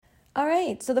All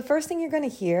right, so the first thing you're going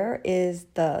to hear is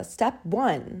the step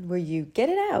 1, where you get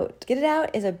it out. Get it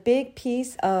out is a big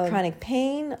piece of chronic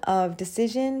pain, of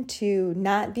decision to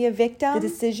not be a victim, the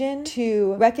decision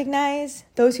to recognize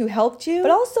those who helped you,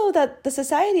 but also that the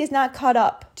society is not caught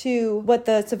up to what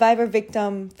the survivor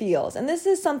victim feels. And this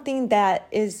is something that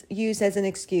is used as an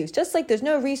excuse, just like there's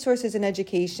no resources in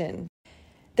education.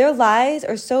 Their lies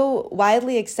are so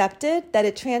widely accepted that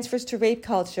it transfers to rape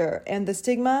culture and the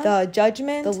stigma, the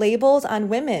judgment, the labels on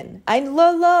women. I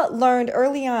learned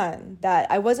early on that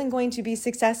I wasn't going to be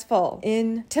successful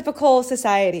in typical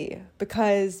society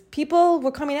because people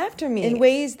were coming after me in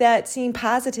ways that seem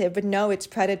positive, but no, it's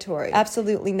predatory.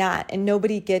 Absolutely not. And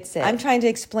nobody gets it. I'm trying to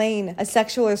explain a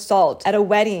sexual assault at a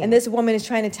wedding, and this woman is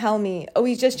trying to tell me, oh,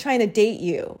 he's just trying to date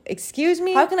you. Excuse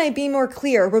me? How can I be more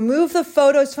clear? Remove the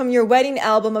photos from your wedding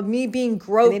album of me being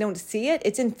gross. They don't see it.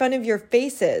 It's in front of your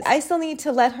faces. I still need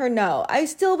to let her know. I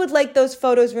still would like those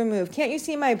photos removed. Can't you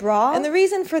see my bra? And the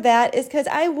reason for that is because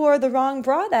I wore the wrong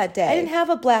bra that day. I didn't have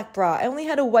a black bra. I only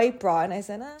had a white bra. And I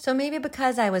said, So maybe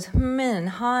because I was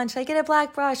should I get a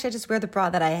black bra? Should I just wear the bra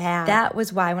that I had? That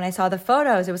was why when I saw the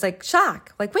photos, it was like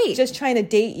shock. Like, wait, just trying to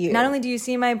date you. Not only do you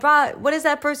see my bra, what is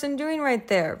that person doing right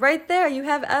there? Right there, you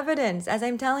have evidence, as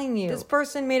I'm telling you. This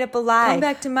person made up a lie. Come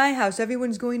back to my house.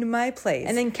 Everyone's going to my place.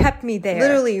 And then kept me there.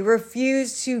 Literally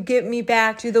refused to get me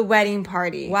back to the wedding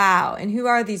party. Wow. And who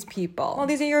are these people? Well,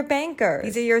 these are your bankers.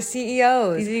 These are your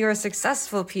CEOs. These are your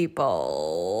successful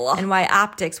people. And why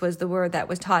optics was the word that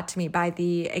was taught to me by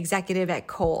the executive at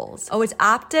Kohl's. Oh, it's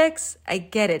optics? I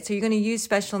get it. So you're going to use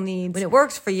special needs when it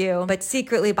works for you, but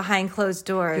secretly behind closed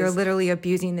doors, you're literally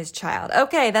abusing this child.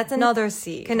 Okay, that's another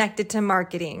C. Connected to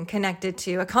marketing, connected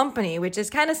to a company, which is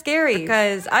kind of scary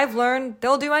because I've learned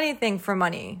they'll do anything for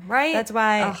money, right? That's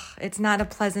why it's not a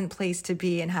pleasant place to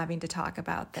be in having to talk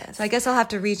about this. So I guess I'll have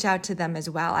to reach out to them as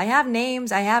well. I have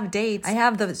names, I have dates, I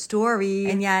have the story,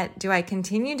 and yet do I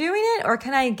continue doing it or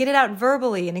can I get it out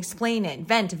verbally and explain it?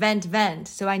 Vent,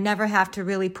 so I never have to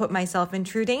really put myself in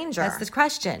true danger. That's the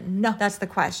question. No, that's the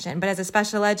question. But as a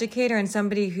special educator and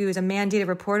somebody who is a mandated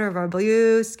reporter of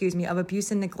abuse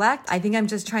and neglect, I think I'm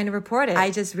just trying to report it. I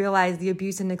just realized the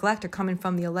abuse and neglect are coming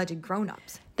from the alleged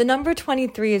grown-ups. The number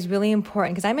 23 is really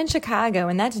important because I'm in Chicago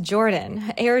and that's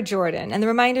Jordan, Air Jordan, and the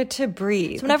reminder to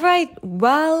breathe. So whenever I,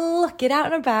 get out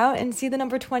and about and see the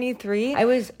number 23, I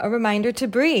was a reminder to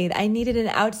breathe. I needed an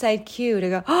outside cue to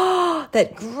go,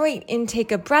 that great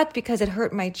intake of breath because it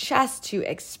hurt my chest to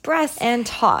express and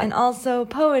talk. And also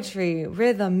poetry,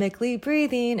 rhythmically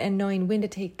breathing and knowing when to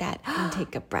take that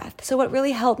intake of breath. So what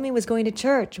really helped me was going to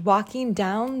church, walking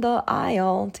down the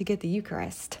aisle to get the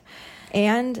Eucharist.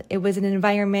 And it was an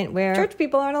environment where church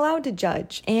people aren't allowed to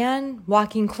judge. And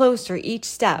walking closer each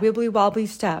step, wibbly-wobbly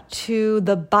step, to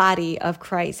the body of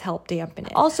Christ helped dampen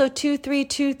it. Also,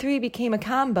 2-3-2-3 became a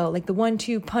combo, like the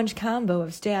 1-2 punch combo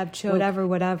of stab, choke,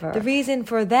 whatever. The reason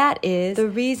for that is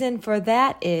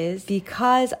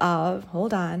because of,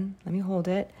 hold on, let me hold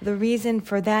it. The reason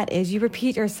for that is you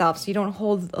repeat yourself so you don't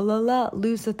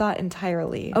lose the thought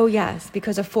entirely. Oh yes,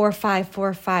 because of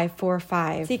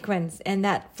 4-5-4-5-4-5 sequence and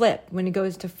that flip. When it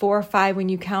goes to 4-5, when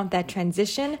you count that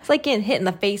transition, it's like getting hit in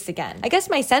the face again. I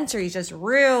guess my sensory is just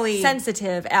really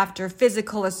sensitive after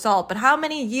physical assault, but how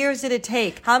many years did it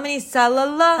take? How many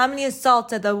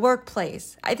assaults at the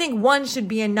workplace? I think one should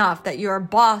be enough, that your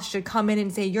boss should come in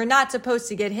and say, you're not supposed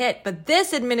to get hit. But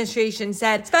this administration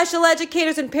said special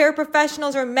educators and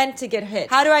paraprofessionals are meant to get hit.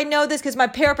 How do I know this? Because my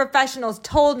paraprofessionals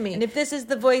told me. And if this is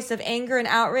the voice of anger and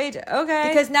outrage, okay.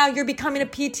 Because now you're becoming a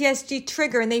PTSD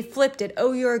trigger and they flipped it.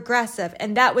 Oh, you're aggressive.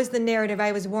 And that was the narrative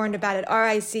I was warned about at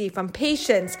RIC from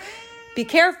patients. Be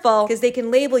careful because they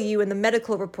can label you in the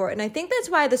medical report. And I think that's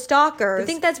why the stalkers, I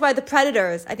think that's why the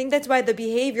predators, I think that's why the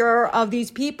behavior of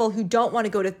these people who don't want to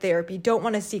go to therapy, don't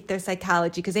want to seek their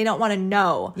psychology because they don't want to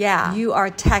know. Yeah, you are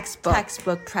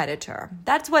textbook predator.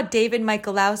 That's what David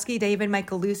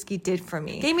Michalowski did for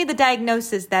me. Gave me the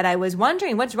diagnosis that I was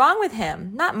wondering what's wrong with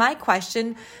him. Not my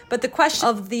question, but the question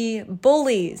of the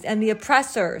bullies and the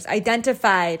oppressors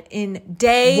identified in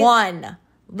day one.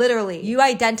 Literally, you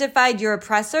identified your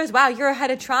oppressors. Wow, you're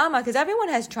ahead of trauma because everyone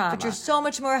has trauma. But you're so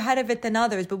much more ahead of it than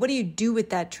others. But what do you do with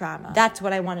that trauma? That's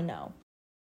what I want to know.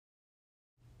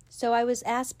 So I was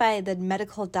asked by the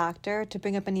medical doctor to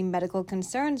bring up any medical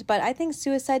concerns, but I think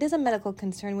suicide is a medical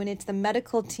concern when it's the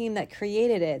medical team that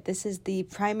created it. This is the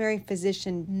primary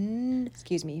physician.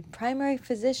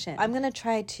 I'm going to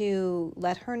try to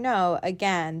let her know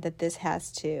again that this has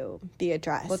to be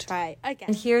addressed. We'll try again.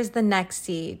 And here's the next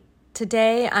C.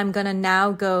 Today, I'm going to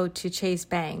now go to Chase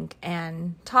Bank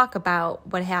and talk about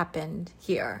what happened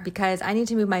here because I need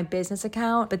to move my business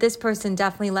account. But this person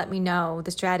definitely let me know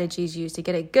the strategies used to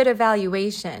get a good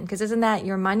evaluation because isn't that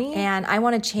your money? And I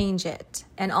want to change it.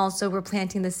 And also, we're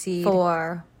planting the seed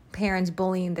for parents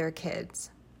bullying their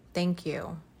kids. Thank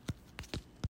you.